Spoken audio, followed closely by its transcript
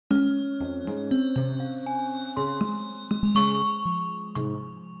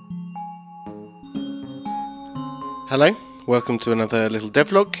Hello, welcome to another little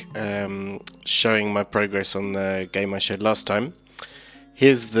devlog showing my progress on the game I showed last time.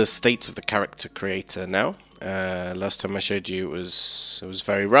 Here's the state of the character creator now. Last time I showed you it was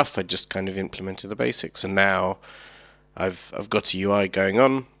very rough. I just kind of implemented the basics, and now I've got a UI going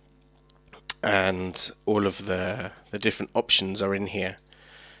on, and all of the different options are in here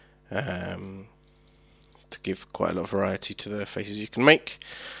to give quite a lot of variety to the faces you can make.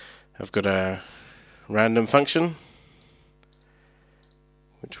 I've got a random function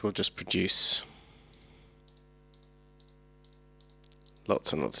which will just produce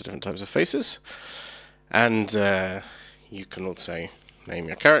lots and lots of different types of faces, and you can also name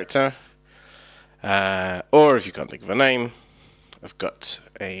your character, or if you can't think of a name, I've got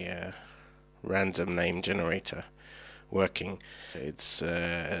a random name generator working. So it's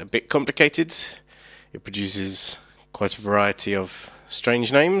a bit complicated. It produces quite a variety of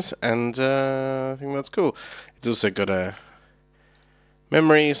strange names, and I think that's cool. It's also got a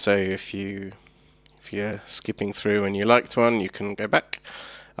memory, so if you're skipping through and you liked one, you can go back.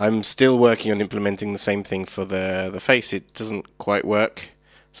 I'm still working on implementing the same thing for the face. It doesn't quite work.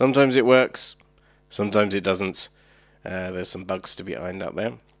 Sometimes it works, sometimes it doesn't. There's some bugs to be ironed out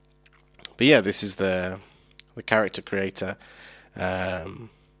there. But yeah, this is the character creator,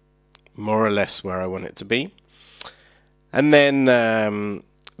 more or less where I want it to be. And then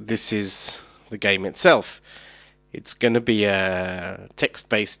this is the game itself. It's going to be a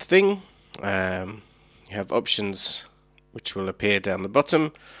text-based thing. You have options which will appear down the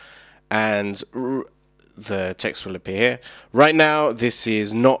bottom, and the text will appear here. Right now, this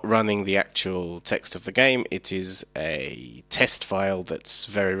is not running the actual text of the game. It is a test file that's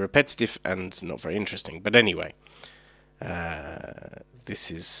very repetitive and not very interesting. But anyway,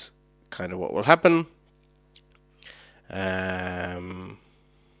 this is kind of what will happen.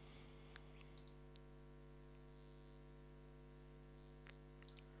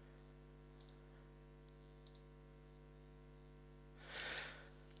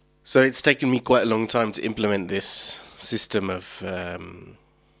 So it's taken me quite a long time to implement this system of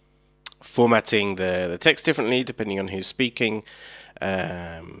formatting the text differently depending on who's speaking,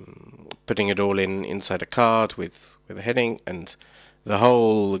 putting it all inside a card with a heading, and the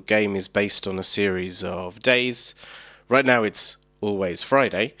whole game is based on a series of days. Right now it's always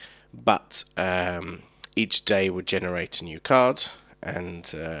Friday, but each day would generate a new card,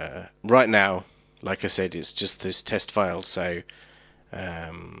 and right now, like I said, it's just this test file, so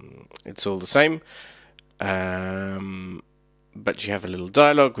it's all the same, but you have a little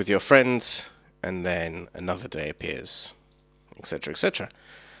dialogue with your friends, and then another day appears, etc., etc.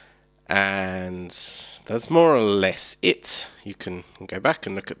 And that's more or less it. You can go back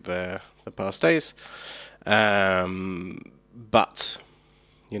and look at the past days, but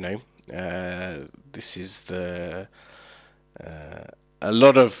you know, this is a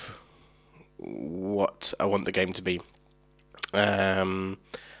lot of what I want the game to be. I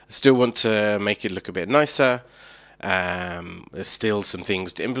still want to make it look a bit nicer. There's still some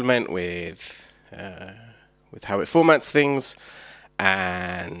things to implement with how it formats things,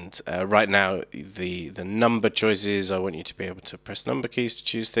 and right now the number choices, I want you to be able to press number keys to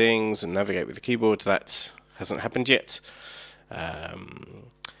choose things and navigate with the keyboard. That hasn't happened yet.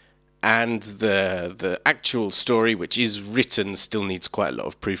 And the actual story, which is written, still needs quite a lot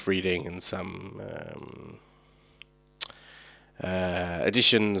of proofreading and some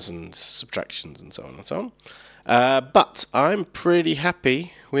additions and subtractions and so on and so on. But I'm pretty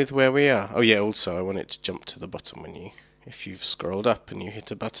happy with where we are. Oh yeah, also I want it to jump to the bottom if you've scrolled up and you hit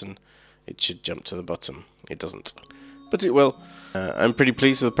a button, it should jump to the bottom. It doesn't, but it will. I'm pretty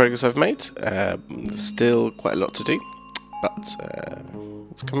pleased with the progress I've made. There's still quite a lot to do, but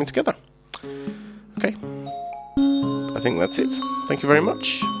it's coming together. Okay, I think that's it. Thank you very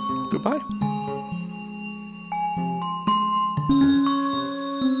much. Goodbye.